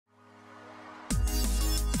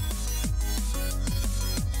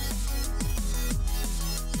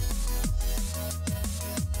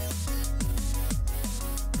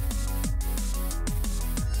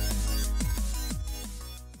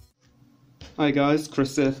Hi guys,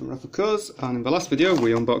 Chris here from Wrath of Khors, and in the last video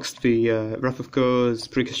we unboxed the Wrath of Khors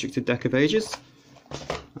pre-constructed deck of ages.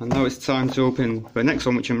 And now it's time to open the next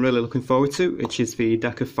one, which I'm really looking forward to, which is the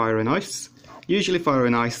deck of Fire and Ice. Usually Fire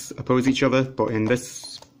and Ice oppose each other, but in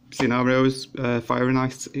this scenarios Fire and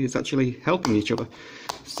Ice is actually helping each other.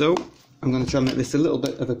 So I'm going to try and make this a little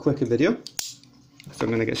bit of a quicker video, so I'm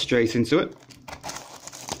going to get straight into it.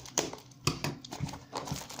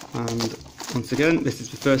 And once again, this is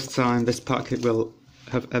the first time this pack will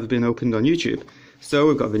have ever been opened on YouTube. So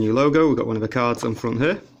we've got the new logo, we've got one of the cards on front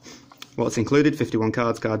here. What's included: 51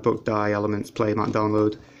 cards, guidebook, die, elements, playmat,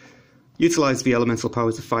 download. Utilise the elemental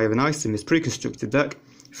powers of Fire and Ice in this pre-constructed deck.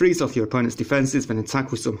 Freeze off your opponent's defences, then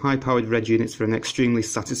attack with some high-powered red units for an extremely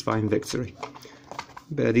satisfying victory.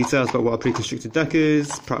 A bit of details about what a pre-constructed deck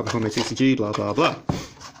is, part of a HTCG, blah blah blah.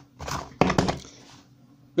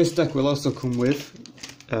 This deck will also come with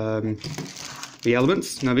the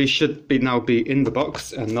elements. Now these should now be in the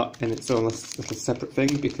box and not in its own little separate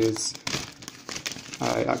thing, because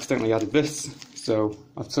I accidentally added this, so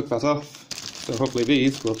I've took that off. So hopefully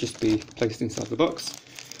these will just be placed inside the box.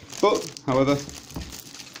 But, however,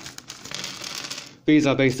 these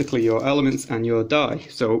are basically your elements and your die.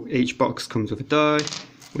 So each box comes with a die.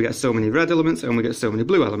 We get so many red elements and we get so many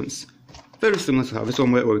blue elements. Very similar to how this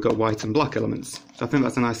one worked, where we've got white and black elements. So I think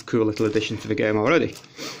that's a nice cool little addition to the game already.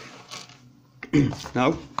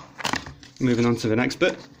 Now, moving on to the next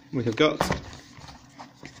bit, we have got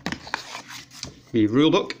the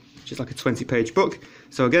rulebook, which is like a 20-page book.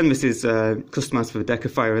 So again, this is customised for the deck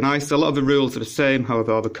of Fire and Ice. A lot of the rules are the same,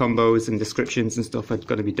 however all the combos and descriptions and stuff are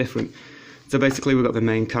going to be different. So basically we've got the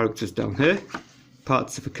main characters down here,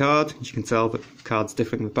 parts of a card, as you can tell the card's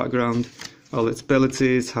different in the background, all its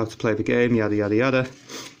abilities, how to play the game, yada yada yada.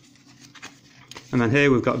 And then here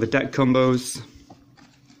we've got the deck combos,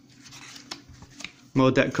 more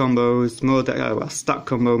deck combos, more deck, well, stat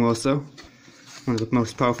combo more so, one of the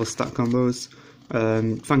most powerful stat combos,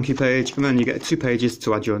 thank you page, and then you get 2 pages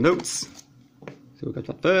to add your notes. So we've got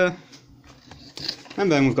that there, and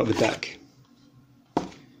then we've got the deck.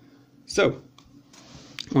 So,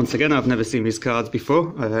 once again, I've never seen these cards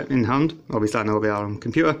before in hand. Obviously I know they are on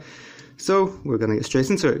computer, so we're going to get straight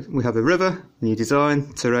into it. We have a river, new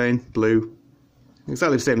design, terrain, blue.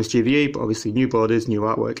 Exactly the same as GVE, but obviously new borders, new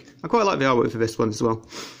artwork. I quite like the artwork for this one as well.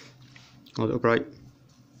 Hold it up right.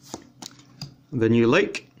 The new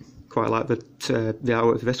lake, quite like the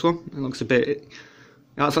artwork for this one. It looks a bit,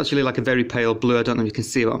 that's actually like a very pale blue. I don't know if you can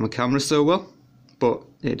see it on the camera so well, but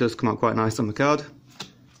it does come out quite nice on the card.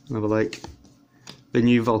 Another lake. The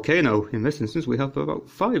new volcano, in this instance we have about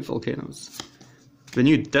 5 volcanoes. The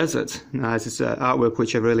new desert, now this is artwork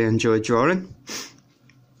which I really enjoyed drawing.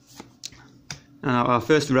 And our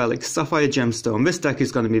first relic, Sapphire Gemstone. This deck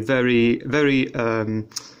is going to be very, very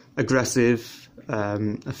aggressive,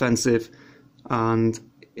 offensive, and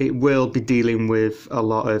it will be dealing with a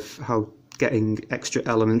lot of how getting extra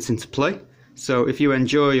elements into play. So if you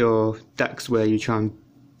enjoy your decks where you try and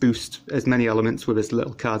boost as many elements with as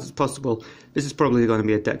little cards as possible, this is probably going to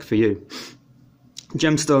be a deck for you.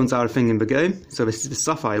 Gemstones are a thing in the game, so this is the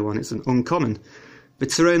Sapphire one. It's an uncommon. The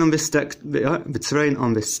terrain on this deck, the terrain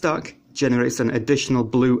on this stack generates an additional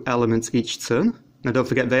blue element each turn. Now don't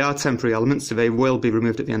forget, they are temporary elements, so they will be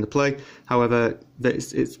removed at the end of play. However,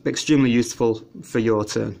 it's extremely useful for your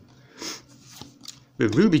turn. The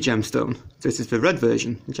Ruby Gemstone, this is the red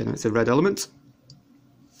version, it generates a red element.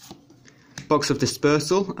 Box of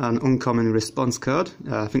Dispersal, an uncommon response card.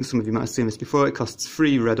 I think some of you might have seen this before. It costs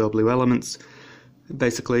 3 red or blue elements.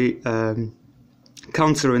 Basically,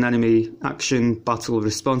 counter an enemy action, battle,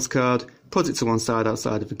 response card, put it to one side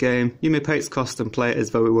outside of the game. You may pay its cost and play it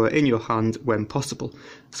as though it were in your hand when possible.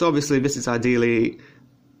 So obviously this is ideally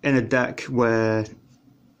in a deck where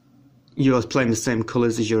you're playing the same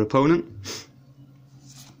colours as your opponent.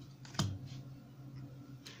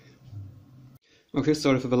 Okay,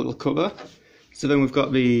 sorry for the little cut there. So then we've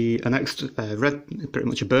got an extra red, pretty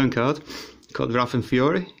much a burn card, called Wrath and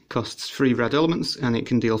Fury. It costs 3 red elements and it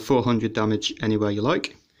can deal 400 damage anywhere you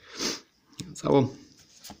like. That's that one.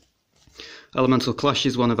 Elemental Clash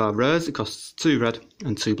is one of our rares. It costs 2 red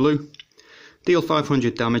and 2 blue. Deal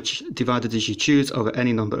 500 damage divided as you choose over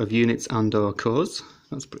any number of units and or cores.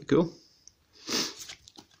 That's pretty cool.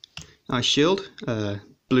 Ice Shield,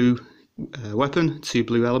 blue weapon, 2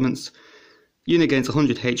 blue elements. Unit gains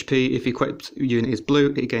 100 HP. If the equipped unit is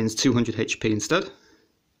blue, it gains 200 HP instead.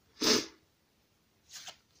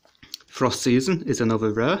 Frost Season is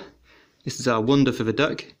another rare. This is our wonder for the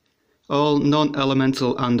deck. All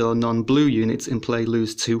non-elemental and or non-blue units in play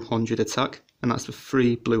lose 200 attack, and that's for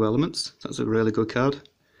 3 blue elements. That's a really good card.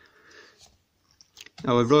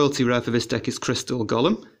 Our royalty rare for this deck is Crystal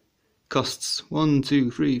Golem. Costs 1,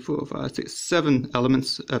 2, 3, 4, 5, 6, 7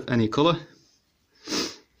 elements of any colour.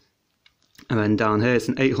 And then down here it's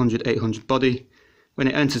an 800 body. When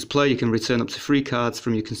it enters play, you can return up to 3 cards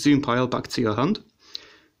from your consume pile back to your hand.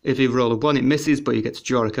 If you roll a 1, it misses, but you get to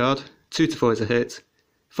draw a card. 2 to 4 is a hit.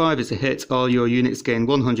 5 is a hit, all your units gain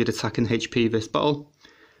 100 attack and HP this battle.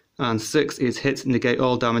 And 6 is hit, negate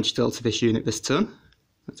all damage dealt to this unit this turn.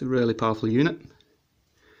 That's a really powerful unit.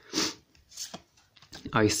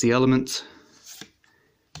 Icy Element.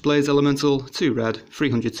 Blaze Elemental, 2 red,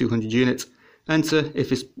 300, 200 units. Enter, if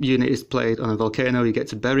this unit is played on a volcano, you get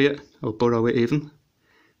to bury it, or burrow it even.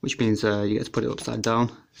 Which means you get to put it upside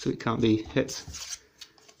down, so it can't be hit.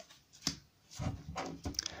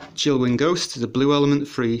 Chillwind Ghost is a blue element,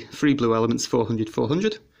 3 blue elements, 400,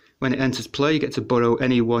 400. When it enters play, you get to burrow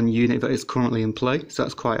any one unit that is currently in play, so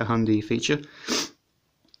that's quite a handy feature.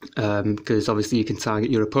 Because obviously you can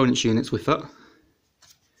target your opponent's units with that.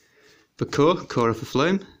 For Core of the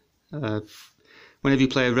Flame. Whenever you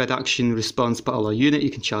play a red action, response, battle or unit,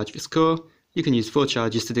 you can charge this core. You can use 4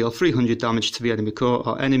 charges to deal 300 damage to the enemy core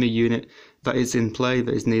or enemy unit that is in play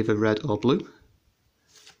that is neither red or blue.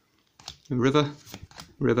 River,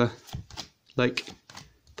 Lake,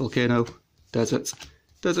 Volcano, Desert,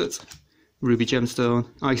 Ruby Gemstone,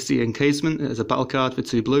 Icy Encasement as a battle card for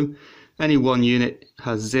 2 blue. Any one unit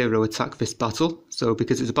has 0 attack this battle, so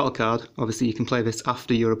because it's a battle card, obviously you can play this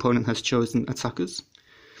after your opponent has chosen attackers.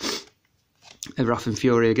 A Wrath and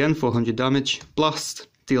Fury again, 400 damage. Blast,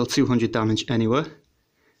 deal 200 damage anywhere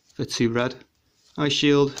for 2 red. Ice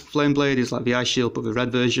Shield, Flame Blade is like the Ice Shield but the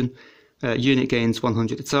red version. Unit gains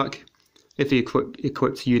 100 attack. If the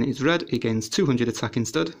equipped unit is red, it gains 200 attack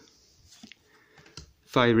instead.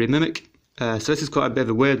 Fiery Mimic. So this is quite a bit of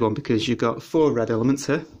a weird one because you've got 4 red elements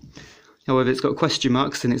here. However, it's got question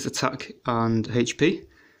marks in its attack and HP.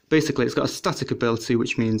 Basically, it's got a static ability,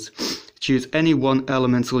 which means choose any one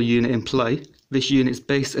elemental unit in play. This unit's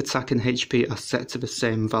base attack and HP are set to the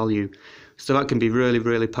same value. So that can be really,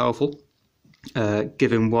 really powerful,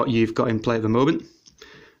 given what you've got in play at the moment.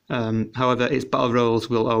 However, its battle rolls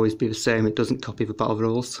will always be the same. It doesn't copy the battle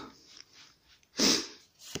rolls.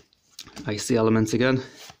 Icy Element again.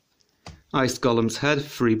 Ice Golem's Head,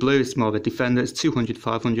 3 blue. It's more of a defender. It's 200,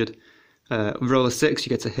 500. Roll a 6, you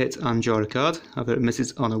get to hit and draw a card. However, it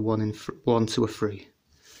misses on a 1 to a 3.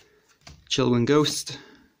 Chillwind Ghost.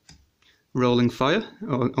 Rolling Fire,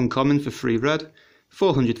 uncommon for 3 red.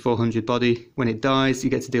 400, 400 body. When it dies, you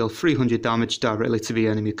get to deal 300 damage directly to the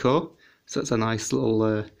enemy core. So that's a nice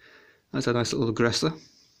little aggressor.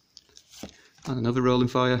 And another Rolling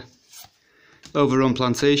Fire. Overrun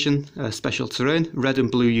Plantation, special terrain. Red and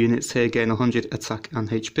blue units here gain 100 attack and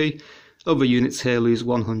HP. Other units here lose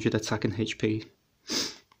 100 attack and HP.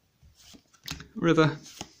 River,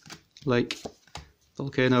 Lake,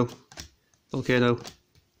 Volcano,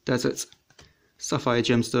 Desert, Sapphire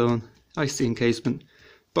Gemstone, Icy Encasement,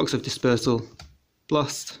 Box of Dispersal,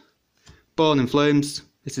 Blast, Born in Flames.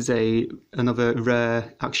 This is another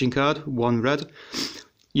rare action card, 1 red.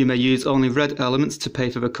 You may use only red elements to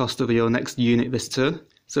pay for the cost of your next unit this turn.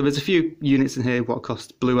 So there's a few units in here what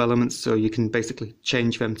cost blue elements, so you can basically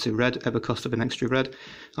change them to red at the cost of an extra red.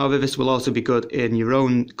 However, this will also be good in your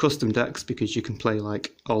own custom decks because you can play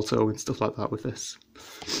like Alto and stuff like that with this.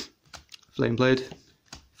 Flame Blade,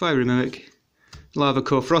 Fiery Mimic, Lava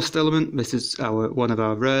Core Frost Element. This is one of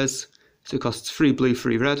our rares, so it costs 3 blue,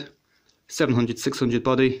 3 red, 700, 600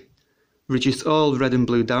 body. Reduce all red and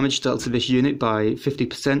blue damage dealt to this unit by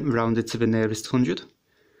 50%, rounded to the nearest 100.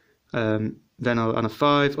 Then on a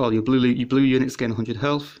 5, all your blue units gain 100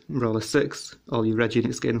 health. Roll a 6, all your red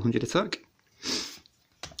units gain 100 attack.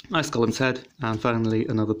 Ice Golem's Head, and finally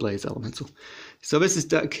another Blaze Elemental. So this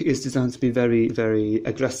deck is designed to be very, very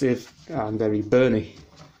aggressive and very burny.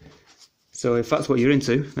 So if that's what you're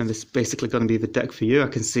into, then this is basically going to be the deck for you. I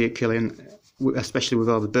can see it killing, especially with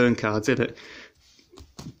all the burn cards in it,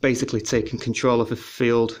 basically taking control of the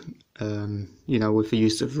field, with the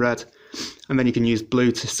use of red. And then you can use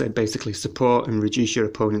blue to say basically support and reduce your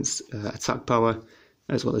opponent's attack power,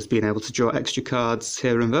 as well as being able to draw extra cards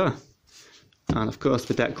here and there. And of course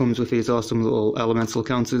the deck comes with these awesome little elemental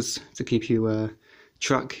counters to keep you in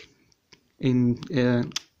track of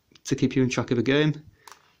the game.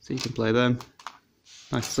 So you can play them.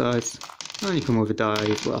 Nice size. And you come with a die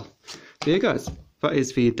as well. So yeah guys, that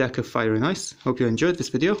is the deck of Fire and Ice. Hope you enjoyed this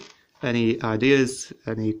video. Any ideas,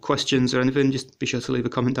 any questions or anything, just be sure to leave a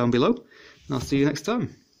comment down below. And I'll see you next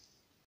time.